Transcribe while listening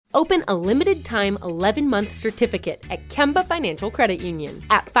Open a limited-time 11-month certificate at Kemba Financial Credit Union.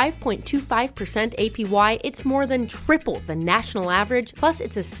 At 5.25% APY, it's more than triple the national average, plus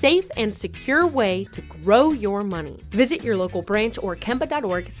it's a safe and secure way to grow your money. Visit your local branch or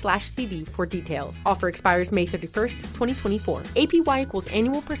kemba.org/CD for details. Offer expires May 31st, 2024. APY equals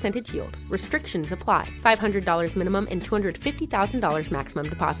annual percentage yield. Restrictions apply. $500 minimum and $250,000 maximum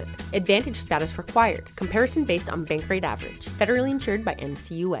deposit. Advantage status required. Comparison based on bank rate average. Federally insured by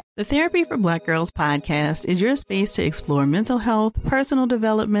NCUA. The Therapy for Black Girls podcast is your space to explore mental health, personal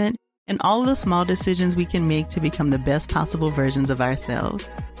development, and all of the small decisions we can make to become the best possible versions of ourselves.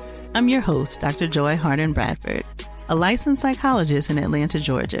 I'm your host, Dr. Joy Harden Bradford, a licensed psychologist in Atlanta,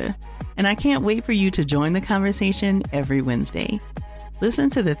 Georgia, and I can't wait for you to join the conversation every Wednesday. Listen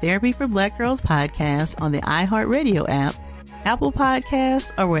to the Therapy for Black Girls podcast on the iHeartRadio app, Apple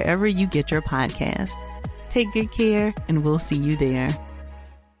Podcasts, or wherever you get your podcasts. Take good care, and we'll see you there.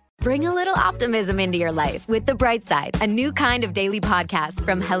 Bring a little optimism into your life with The Bright Side, a new kind of daily podcast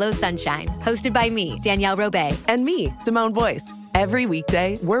from Hello Sunshine, hosted by me, Danielle Robay. And me, Simone Boyce. Every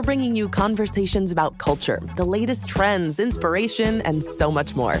weekday, we're bringing you conversations about culture, the latest trends, inspiration, and so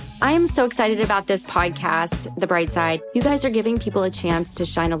much more. I am so excited about this podcast, The Bright Side. You guys are giving people a chance to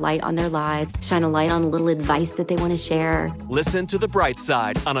shine a light on their lives, shine a light on a little advice that they want to share. Listen to The Bright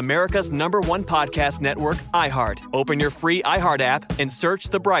Side on America's #1 podcast network, iHeart. Open your free iHeart app and search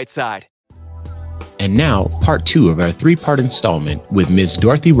The Bright Side. And now, part 2 of our 3-part installment with Ms.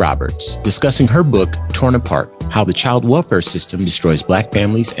 Dorothy Roberts, discussing her book, Torn Apart, How the Child Welfare System Destroys Black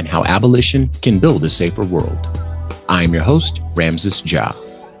Families and How Abolition Can Build a Safer World. I am your host, Ramses Ja.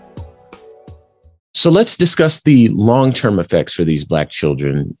 So let's discuss the long-term effects for these Black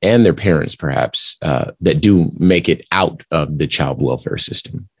children and their parents, perhaps, that do make it out of the child welfare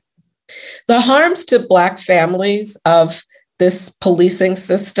system. The harms to Black families of this policing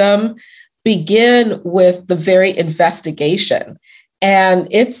system begin with the very investigation. And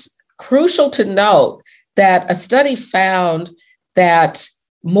it's crucial to note that a study found that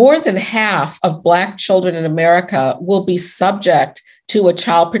more than half of Black children in America will be subject to a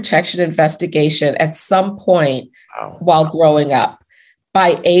child protection investigation at some point while growing up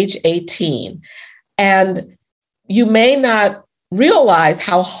by age 18. And you may not realize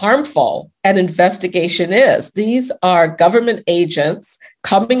how harmful an investigation is. These are government agents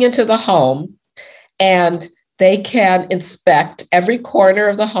coming into the home, and they can inspect every corner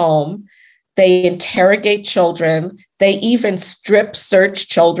of the home. They interrogate children. They even strip search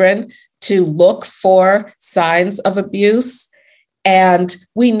children to look for signs of abuse. And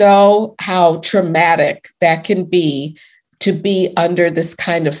we know how traumatic that can be to be under this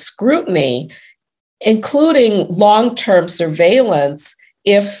kind of scrutiny, including long-term surveillance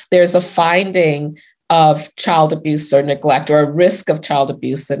if there's a finding of child abuse or neglect, or a risk of child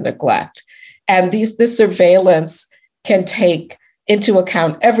abuse and neglect. And this surveillance can take into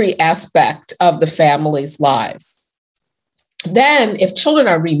account every aspect of the family's lives. Then, if children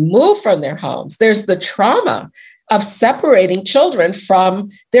are removed from their homes, there's the trauma of separating children from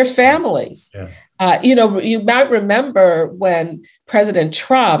their families. Yeah. You might remember when President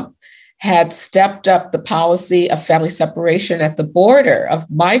Trump had stepped up the policy of family separation at the border of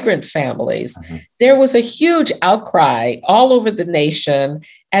migrant families. Mm-hmm. There was a huge outcry all over the nation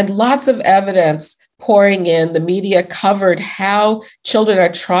and lots of evidence pouring in. The media covered how children are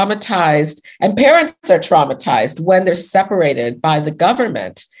traumatized and parents are traumatized when they're separated by the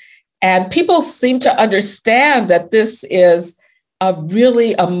government. And people seem to understand that this is a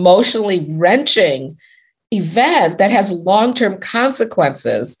really emotionally wrenching event that has long-term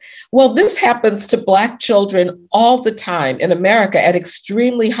consequences. Well, this happens to Black children all the time in America at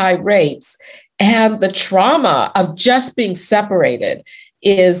extremely high rates. And the trauma of just being separated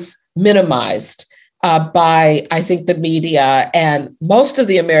is minimized by, I think, the media and most of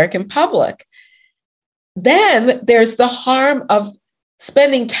the American public. Then there's the harm of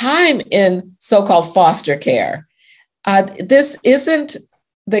spending time in so-called foster care. This isn't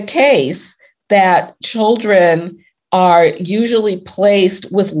the case that children are usually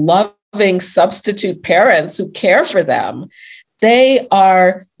placed with loving substitute parents who care for them. They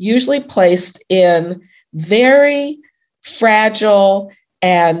are usually placed in very fragile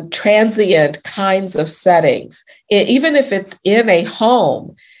and transient kinds of settings. Even if it's in a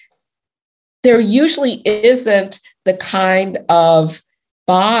home, there usually isn't the kind of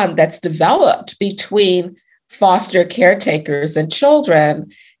bond that's developed between foster caretakers and children.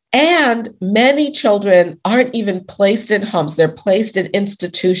 And many children aren't even placed in homes. They're placed in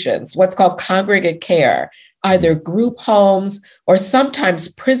institutions, what's called congregate care, either group homes or sometimes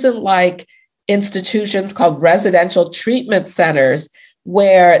prison-like institutions called residential treatment centers,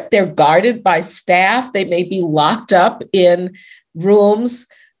 where they're guarded by staff. They may be locked up in rooms.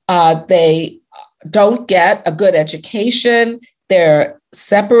 They don't get a good education. They're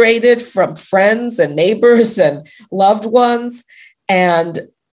separated from friends and neighbors and loved ones. And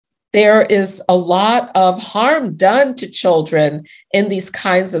there is a lot of harm done to children in these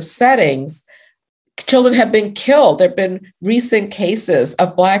kinds of settings. Children have been killed. There have been recent cases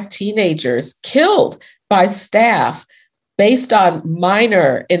of Black teenagers killed by staff based on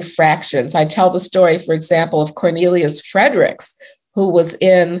minor infractions. I tell the story, for example, of Cornelius Fredericks, who was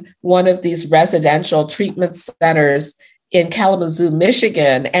in one of these residential treatment centers in Kalamazoo,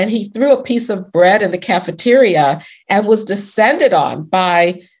 Michigan, and he threw a piece of bread in the cafeteria and was descended on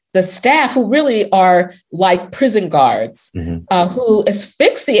by the staff, who really are like prison guards, who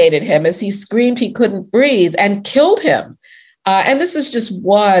asphyxiated him as he screamed he couldn't breathe and killed him. And this is just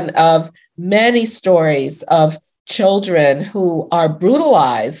one of many stories of children who are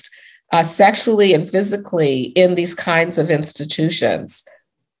brutalized sexually and physically in these kinds of institutions.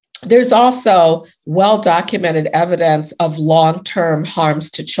 There's also well-documented evidence of long-term harms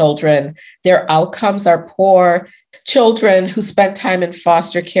to children. Their outcomes are poor. Children who spend time in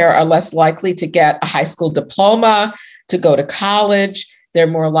foster care are less likely to get a high school diploma, to go to college. They're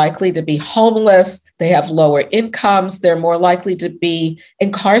more likely to be homeless. They have lower incomes. They're more likely to be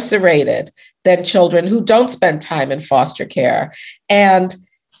incarcerated than children who don't spend time in foster care. And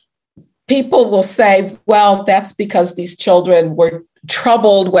people will say, well, that's because these children were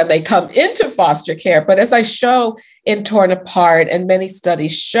troubled when they come into foster care. But as I show in Torn Apart, and many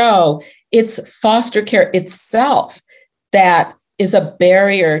studies show, it's foster care itself that is a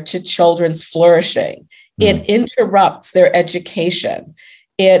barrier to children's flourishing. It interrupts their education.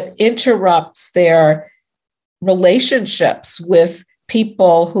 It interrupts their relationships with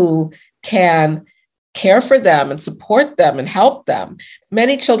people who can care for them and support them and help them.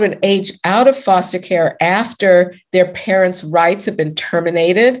 Many children age out of foster care after their parents' rights have been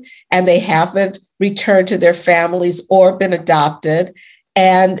terminated and they haven't returned to their families or been adopted.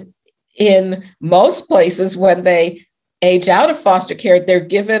 And in most places, when they age out of foster care, they're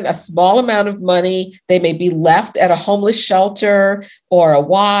given a small amount of money. They may be left at a homeless shelter or a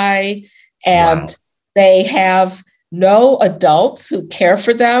Y, and they have no adults who care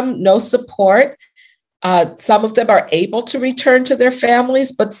for them, no support. Some of them are able to return to their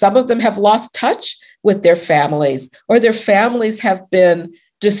families, but some of them have lost touch with their families, or their families have been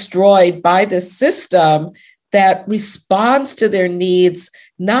destroyed by this system that responds to their needs,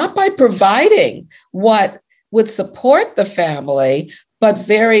 not by providing what would support the family, but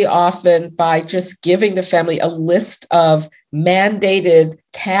very often by just giving the family a list of mandated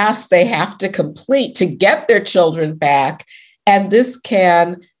tasks they have to complete to get their children back. And this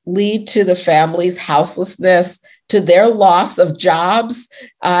can lead to the family's houselessness, to their loss of jobs,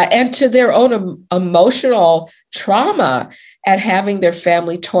 and to their own emotional trauma at having their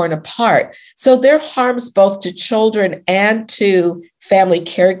family torn apart. So there are harms both to children and to family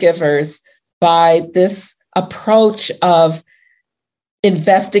caregivers by this approach of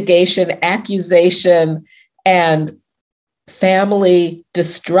investigation, accusation, and family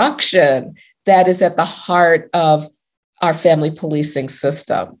destruction that is at the heart of our family policing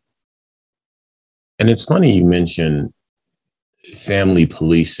system. And it's funny you mention family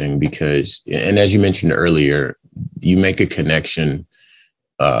policing because, and as you mentioned earlier, you make a connection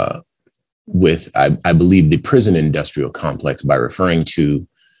with, I believe, the prison industrial complex by referring to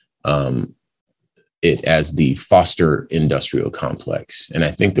it as the foster industrial complex. And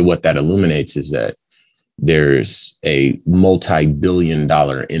I think that what that illuminates is that there's a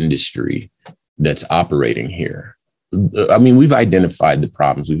multi-billion-dollar industry that's operating here. I mean, we've identified the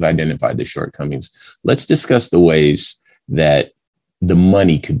problems, we've identified the shortcomings. Let's discuss the ways that the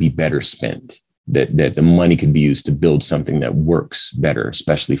money could be better spent, that the money could be used to build something that works better,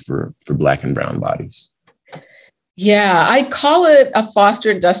 especially for Black and brown bodies. Yeah, I call it a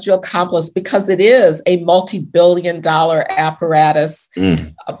foster industrial complex because it is a multi-billion-dollar apparatus,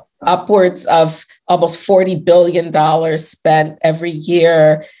 upwards of almost $40 billion spent every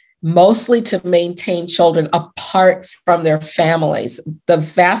year, mostly to maintain children apart from their families. The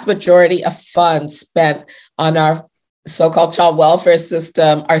vast majority of funds spent on our so-called child welfare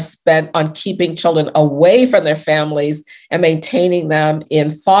system are spent on keeping children away from their families and maintaining them in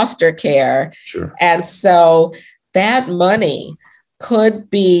foster care. Sure. And so that money could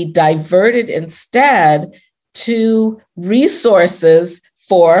be diverted instead to resources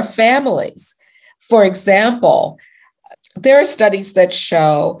for families. For example, there are studies that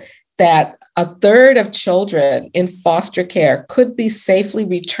show that a third of children in foster care could be safely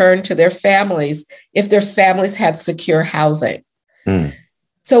returned to their families if their families had secure housing.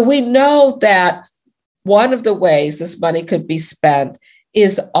 So we know that one of the ways this money could be spent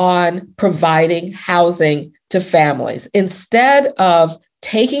is on providing housing to families. Instead of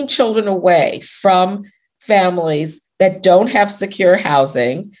taking children away from families that don't have secure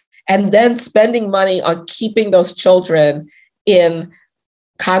housing and then spending money on keeping those children in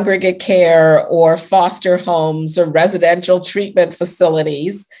congregate care or foster homes or residential treatment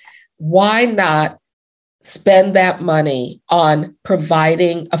facilities, why not spend that money on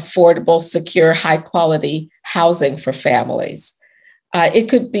providing affordable, secure, high-quality housing for families? It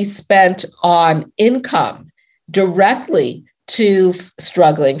could be spent on income directly to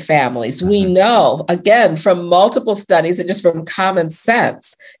struggling families. We know, again, from multiple studies and just from common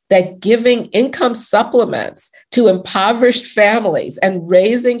sense, that giving income supplements to impoverished families and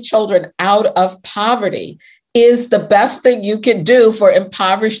raising children out of poverty is the best thing you can do for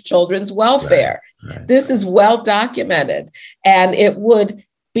impoverished children's welfare. Right. This is well documented, and it would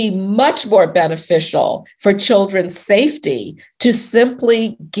be much more beneficial for children's safety to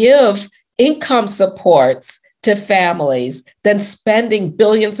simply give income supports to families than spending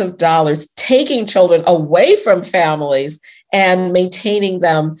billions of dollars taking children away from families and maintaining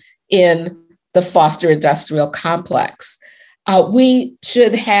them in the foster industrial complex. We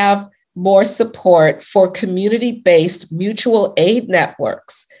should have more support for community-based mutual aid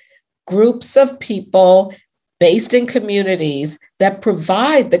networks, groups of people based in communities that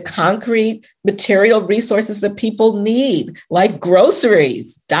provide the concrete material resources that people need, like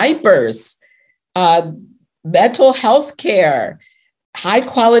groceries, diapers, mental health care, high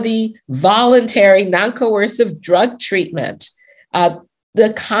quality, voluntary, non-coercive drug treatment,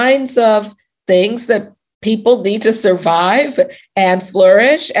 the kinds of things that people need to survive and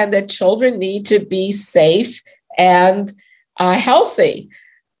flourish, and that children need to be safe and healthy.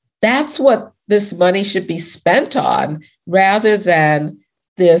 That's what this money should be spent on, rather than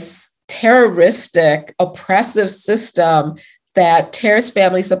this terroristic, oppressive system that tears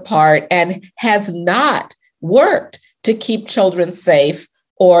families apart and has not worked to keep children safe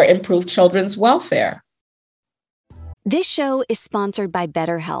or improve children's welfare. This show is sponsored by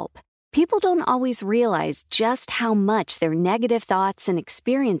BetterHelp. People don't always realize just how much their negative thoughts and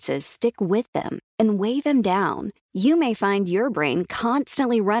experiences stick with them and weigh them down. You may find your brain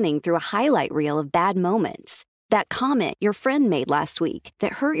constantly running through a highlight reel of bad moments. That comment your friend made last week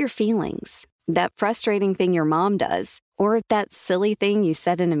that hurt your feelings. That frustrating thing your mom does. Or that silly thing you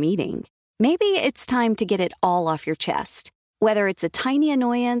said in a meeting. Maybe it's time to get it all off your chest. Whether it's a tiny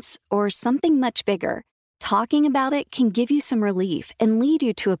annoyance or something much bigger, talking about it can give you some relief and lead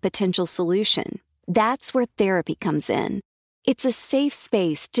you to a potential solution. That's where therapy comes in. It's a safe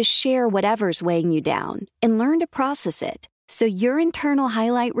space to share whatever's weighing you down and learn to process it so your internal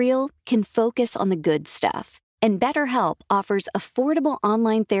highlight reel can focus on the good stuff. And BetterHelp offers affordable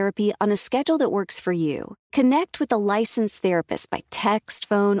online therapy on a schedule that works for you. Connect with a licensed therapist by text,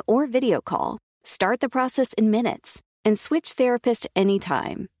 phone, or video call. Start the process in minutes and switch therapist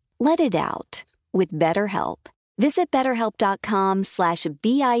anytime. Let it out with BetterHelp. Visit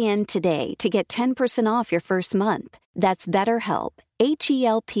BetterHelp.com/BIN today to get 10% off your first month. That's BetterHelp,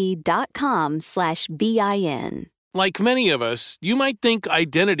 HELP.com/BIN. Like many of us, you might think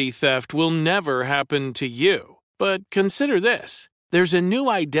identity theft will never happen to you. But consider this. There's a new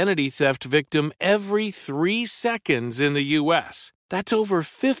identity theft victim every 3 seconds in the U.S. That's over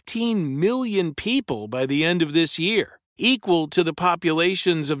 15 million people by the end of this year, equal to the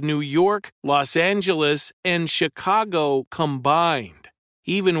populations of New York, Los Angeles, and Chicago combined.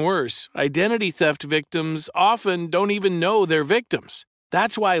 Even worse, identity theft victims often don't even know they're victims.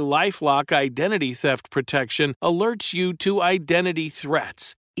 That's why LifeLock Identity Theft Protection alerts you to identity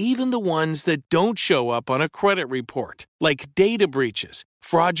threats, even the ones that don't show up on a credit report, like data breaches,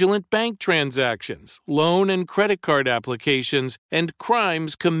 fraudulent bank transactions, loan and credit card applications, and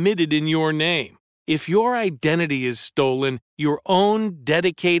crimes committed in your name. If your identity is stolen, your own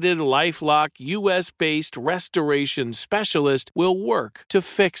dedicated LifeLock U.S.-based restoration specialist will work to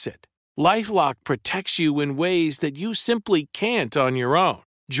fix it. LifeLock protects you in ways that you simply can't on your own.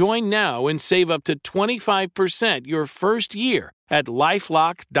 Join now and save up to 25% your first year at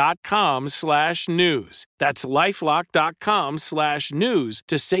LifeLock.com/news. That's LifeLock.com/news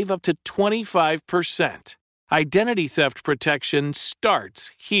to save up to 25%. Identity theft protection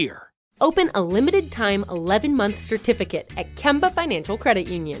starts here. Open a limited-time 11-month certificate at Kemba Financial Credit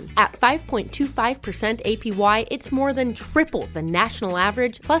Union. At 5.25% APY, it's more than triple the national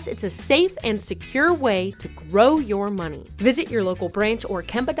average, plus it's a safe and secure way to grow your money. Visit your local branch or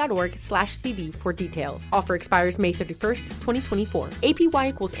kemba.org/cd for details. Offer expires May 31st, 2024. APY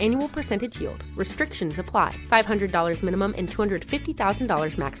equals annual percentage yield. Restrictions apply. $500 minimum and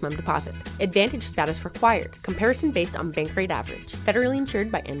 $250,000 maximum deposit. Advantage status required. Comparison based on bank rate average. Federally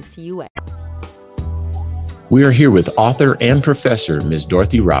insured by NCUA. We are here with author and professor Ms.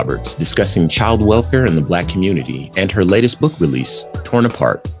 Dorothy Roberts discussing child welfare in the Black community and her latest book release, Torn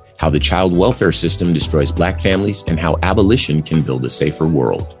Apart: How the Child Welfare System Destroys Black Families and How Abolition Can Build a Safer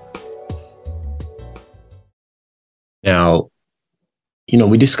World. Now,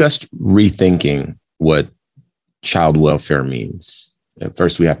 we discussed rethinking what child welfare means. At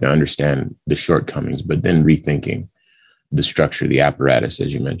first, we have to understand the shortcomings, but then rethinking the structure, the apparatus,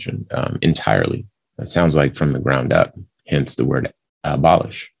 as you mentioned, entirely. That sounds like from the ground up, hence the word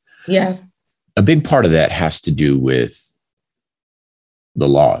abolish. Yes. A big part of that has to do with the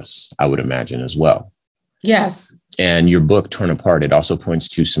laws, I would imagine, as well. Yes. And your book, Torn Apart, it also points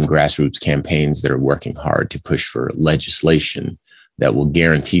to some grassroots campaigns that are working hard to push for legislation that will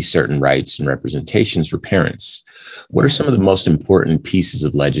guarantee certain rights and representations for parents. What are some of the most important pieces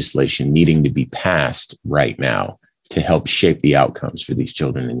of legislation needing to be passed right now to help shape the outcomes for these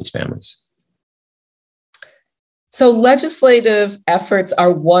children and these families? So legislative efforts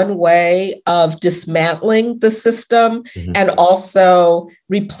are one way of dismantling the system and also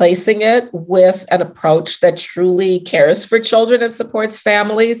replacing it with an approach that truly cares for children and supports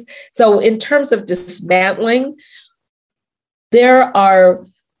families. So in terms of dismantling, there are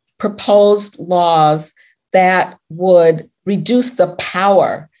proposed laws that would reduce the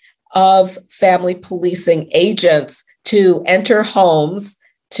power of family policing agents to enter homes,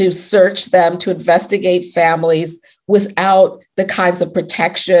 to search them, to investigate families without the kinds of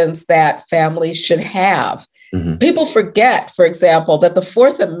protections that families should have. People forget, for example, that the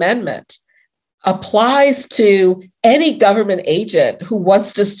Fourth Amendment applies to any government agent who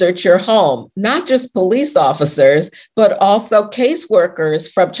wants to search your home, not just police officers, but also caseworkers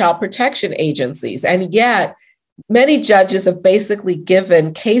from child protection agencies. And yet, many judges have basically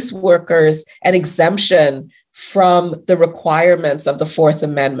given caseworkers an exemption from the requirements of the Fourth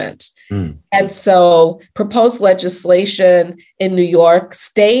Amendment. And so proposed legislation in New York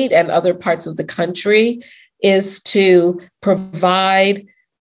State and other parts of the country is to provide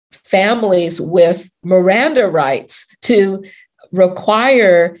families with Miranda rights, to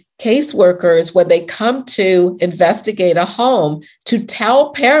require caseworkers, when they come to investigate a home, to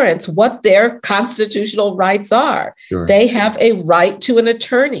tell parents what their constitutional rights are. Sure. They have a right to an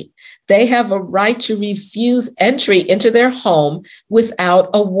attorney. They have a right to refuse entry into their home without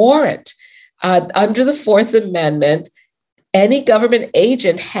a warrant. Under the Fourth Amendment, any government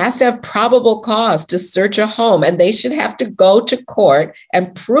agent has to have probable cause to search a home, and they should have to go to court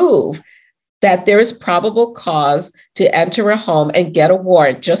and prove that there is probable cause to enter a home and get a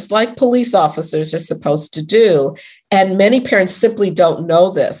warrant, just like police officers are supposed to do. And many parents simply don't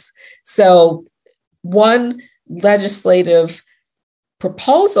know this. So one legislative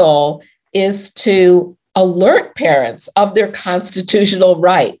proposal is to alert parents of their constitutional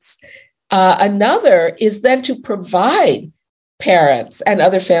rights. Another is then to provide parents and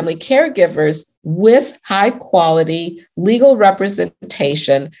other family caregivers with high quality legal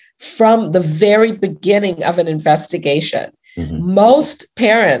representation from the very beginning of an investigation. Most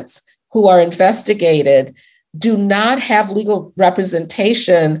parents who are investigated do not have legal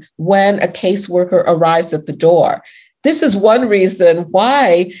representation when a caseworker arrives at the door. This is one reason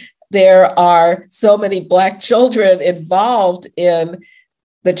why there are so many Black children involved in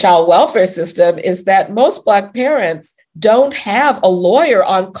the child welfare system, is that most Black parents don't have a lawyer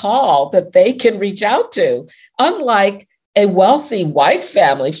on call that they can reach out to, unlike a wealthy white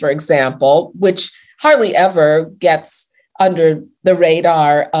family, for example, which hardly ever gets under the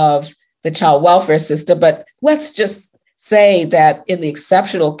radar of the child welfare system. But let's just say that in the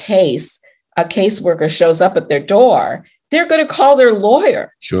exceptional case, a caseworker shows up at their door, they're going to call their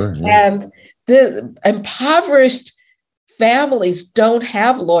lawyer. Sure. Yeah. And the impoverished families don't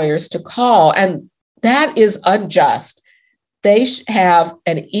have lawyers to call, and that is unjust. They have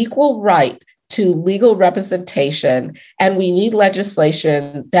an equal right to legal representation, and we need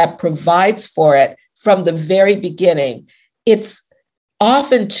legislation that provides for it from the very beginning. It's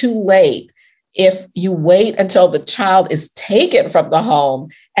often too late if you wait until the child is taken from the home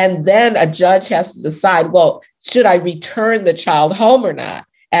and then a judge has to decide, well, should I return the child home or not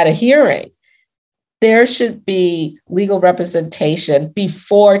at a hearing? there should be legal representation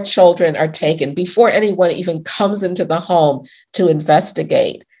before children are taken, before anyone even comes into the home to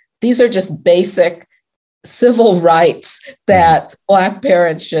investigate. These are just basic civil rights that Black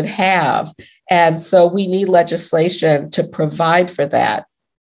parents should have. And so we need legislation to provide for that.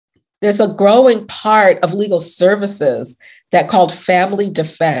 There's a growing part of legal services that called family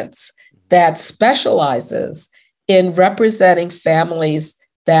defense that specializes in representing families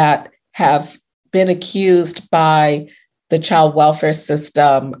that have been accused by the child welfare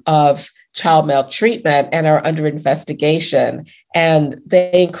system of child maltreatment and are under investigation. And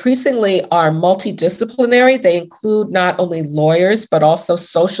they increasingly are multidisciplinary. They include not only lawyers, but also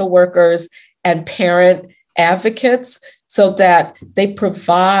social workers and parent advocates, so that they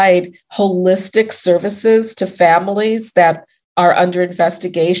provide holistic services to families that are under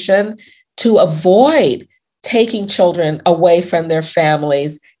investigation to avoid taking children away from their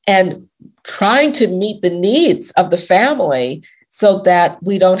families and trying to meet the needs of the family so that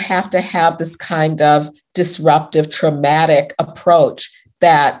we don't have to have this kind of disruptive, traumatic approach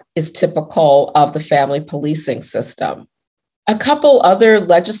that is typical of the family policing system. A couple other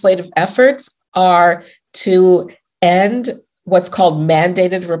legislative efforts are to end what's called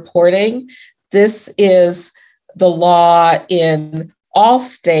mandated reporting. This is the law in all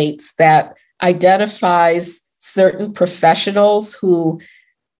states that identifies certain professionals who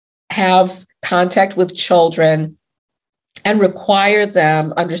have contact with children and require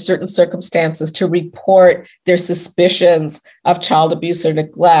them under certain circumstances to report their suspicions of child abuse or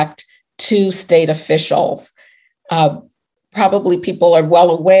neglect to state officials. Probably people are well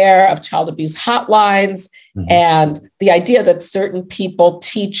aware of child abuse hotlines and the idea that certain people,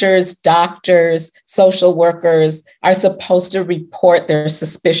 teachers, doctors, social workers, are supposed to report their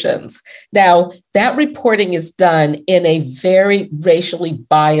suspicions. Now, that reporting is done in a very racially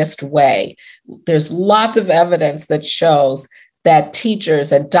biased way. There's lots of evidence that shows that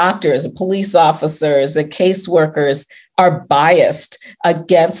teachers and doctors and police officers and caseworkers are biased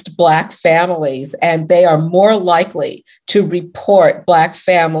against Black families, and they are more likely to report Black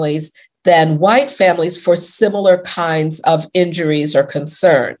families than white families for similar kinds of injuries or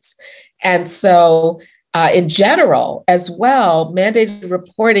concerns. And so in general, as well, mandated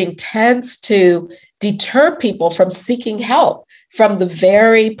reporting tends to deter people from seeking help from the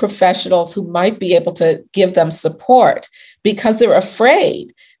very professionals who might be able to give them support, because they're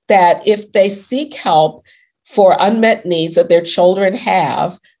afraid that if they seek help for unmet needs that their children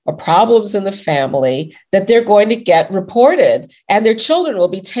have or problems in the family, that they're going to get reported and their children will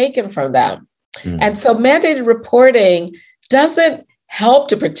be taken from them. And so mandated reporting doesn't help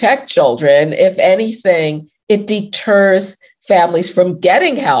to protect children. If anything, it deters families from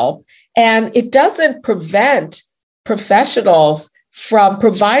getting help, and it doesn't prevent professionals from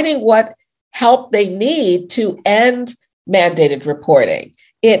providing what help they need to end mandated reporting.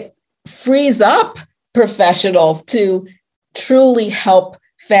 It frees up professionals to truly help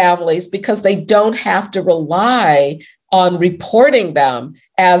families because they don't have to rely on reporting them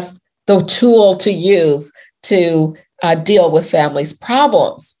as the tool to use to deal with families'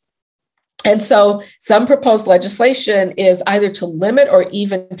 problems. And so some proposed legislation is either to limit or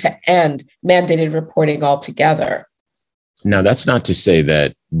even to end mandated reporting altogether. Now, that's not to say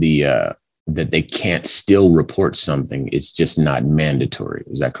that that they can't still report something. It's just not mandatory.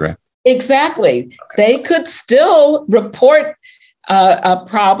 Is that correct? Exactly. Okay. They could still report a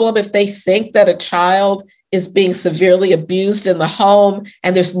problem if they think that a child is being severely abused in the home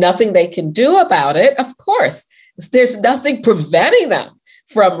and there's nothing they can do about it. Of course, there's nothing preventing them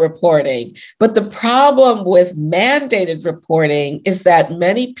from reporting. But the problem with mandated reporting is that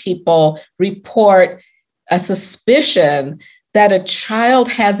many people report a suspicion that a child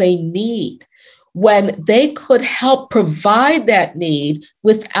has a need when they could help provide that need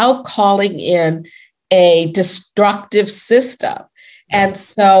without calling in a destructive system. And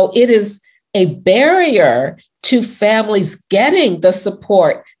so it is a barrier to families getting the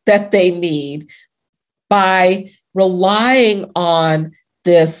support that they need by relying on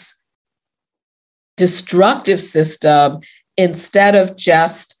this destructive system instead of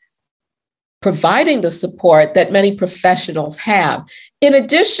just providing the support that many professionals have. In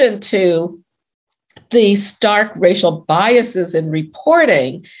addition to the stark racial biases in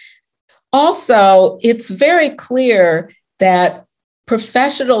reporting, also, it's very clear that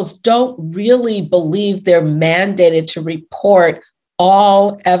professionals don't really believe they're mandated to report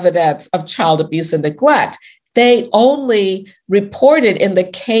all evidence of child abuse and neglect. They only report it in the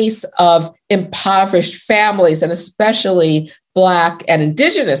case of impoverished families, and especially Black and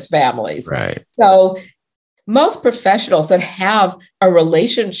Indigenous families. Right. So most professionals that have a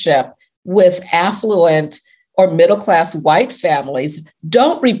relationship with affluent or middle-class white families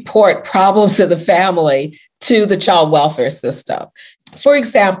don't report problems in the family to the child welfare system. For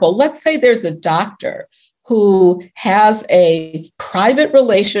example, let's say there's a doctor who has a private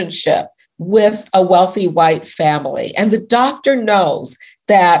relationship with a wealthy white family, and the doctor knows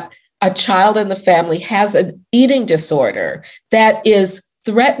that a child in the family has an eating disorder that is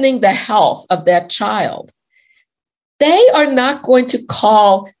threatening the health of that child. They are not going to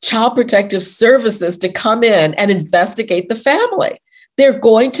call Child Protective Services to come in and investigate the family. They're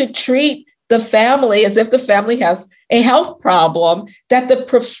going to treat the family as if the family has a health problem that the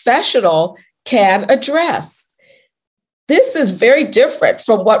professional can address. This is very different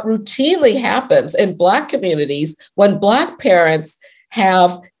from what routinely happens in Black communities when Black parents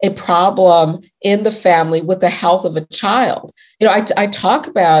have a problem in the family with the health of a child. I talk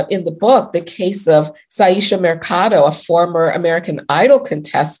about in the book the case of Saisha Mercado, a former American Idol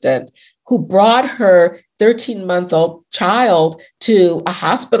contestant who brought her 13-month-old child to a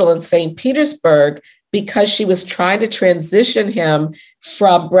hospital in St. Petersburg because she was trying to transition him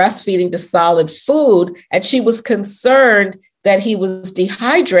from breastfeeding to solid food, and she was concerned that he was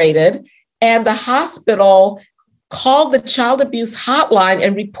dehydrated, and the hospital called the child abuse hotline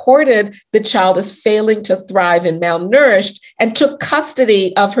and reported the child as failing to thrive and malnourished and took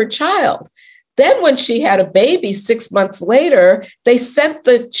custody of her child. Then when she had a baby 6 months later, they sent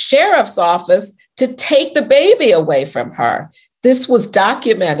the sheriff's office to take the baby away from her. This was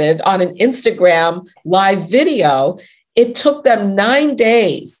documented on an Instagram live video. It took them 9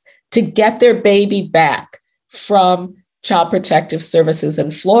 days to get their baby back from Child Protective Services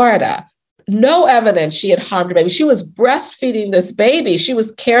in Florida. No evidence she had harmed her baby. She was breastfeeding this baby. She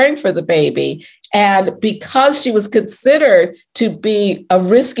was caring for the baby. And because she was considered to be a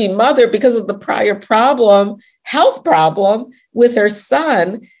risky mother because of the prior health problem with her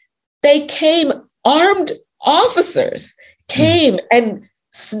son, armed officers came and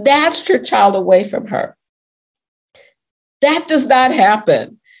snatched her child away from her. That does not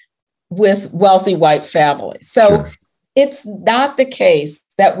happen with wealthy white families. So it's not the case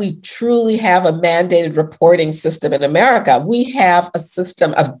that we truly have a mandated reporting system in America. We have a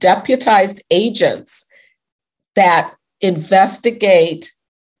system of deputized agents that investigate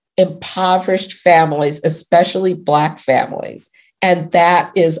impoverished families, especially Black families. And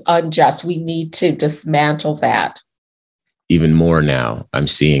that is unjust. We need to dismantle that. Even more now, I'm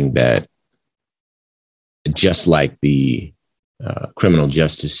seeing that just like the criminal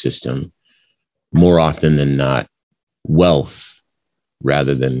justice system, more often than not, wealth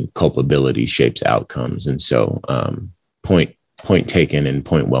rather than culpability shapes outcomes. And so point taken and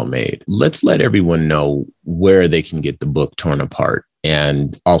point well made. Let's let everyone know where they can get the book Torn Apart,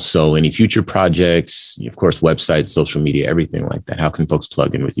 and also any future projects, of course, websites, social media, everything like that. How can folks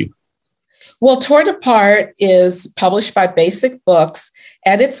plug in with you? Well, Torn Apart is published by Basic Books,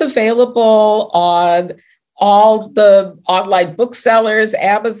 and it's available on all the online booksellers,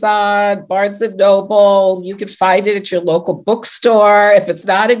 Amazon, Barnes & Noble. You can find it at your local bookstore. If it's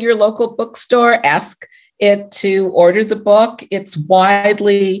not in your local bookstore, ask it to order the book. It's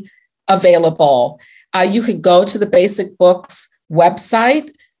widely available. You can go to the Basic Books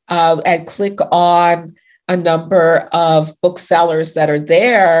website and click on a number of booksellers that are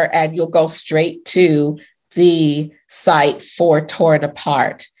there, and you'll go straight to the site for Torn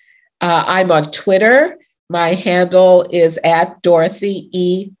Apart. I'm on Twitter. My handle is at Dorothy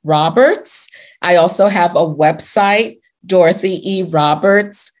E. Roberts. I also have a website,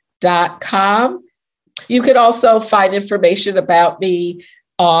 DorothyERoberts.com. You can also find information about me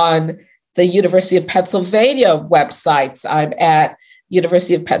on the University of Pennsylvania websites. I'm at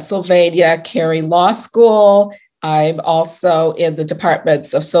University of Pennsylvania Carey Law School. I'm also in the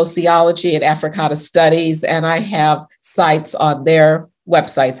departments of sociology and Africana studies, and I have sites on their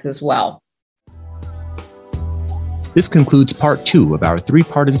websites as well. This concludes part 2 of our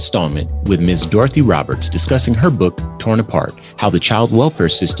 3-part installment with Ms. Dorothy Roberts discussing her book, Torn Apart, How the Child Welfare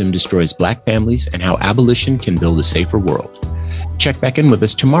System Destroys Black Families and How Abolition Can Build a Safer World. Check back in with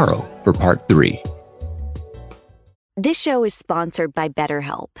us tomorrow for part 3. This show is sponsored by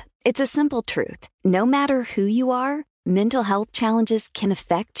BetterHelp. It's a simple truth. No matter who you are, mental health challenges can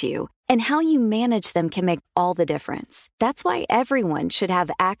affect you, and how you manage them can make all the difference. That's why everyone should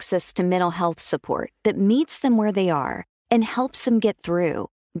have access to mental health support that meets them where they are and helps them get through.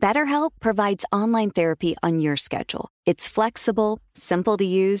 BetterHelp provides online therapy on your schedule. It's flexible, simple to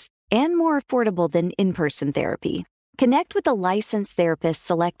use, and more affordable than in-person therapy. Connect with a licensed therapist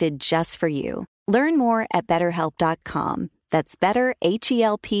selected just for you. Learn more at BetterHelp.com. That's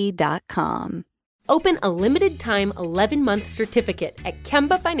BetterHelp.com. Open a limited-time 11-month certificate at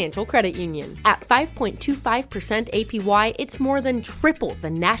Kemba Financial Credit Union. At 5.25% APY, it's more than triple the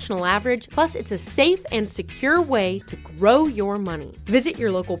national average, plus it's a safe and secure way to grow your money. Visit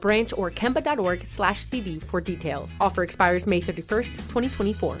your local branch or kemba.org/CD for details. Offer expires May 31st,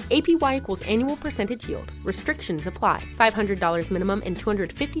 2024. APY equals annual percentage yield. Restrictions apply. $500 minimum and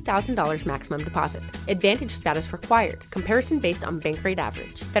 $250,000 maximum deposit. Advantage status required. Comparison based on bank rate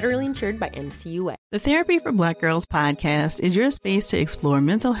average. Federally insured by NCUA. The Therapy for Black Girls podcast is your space to explore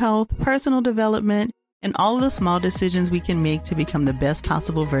mental health, personal development, and all of the small decisions we can make to become the best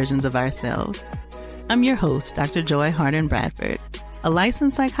possible versions of ourselves. I'm your host, Dr. Joy Harden Bradford, a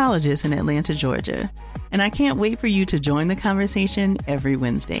licensed psychologist in Atlanta, Georgia, and I can't wait for you to join the conversation every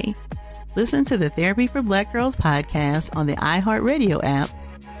Wednesday. Listen to the Therapy for Black Girls podcast on the iHeartRadio app,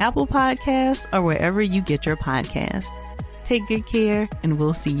 Apple Podcasts, or wherever you get your podcasts. Take good care, and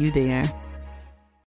we'll see you there.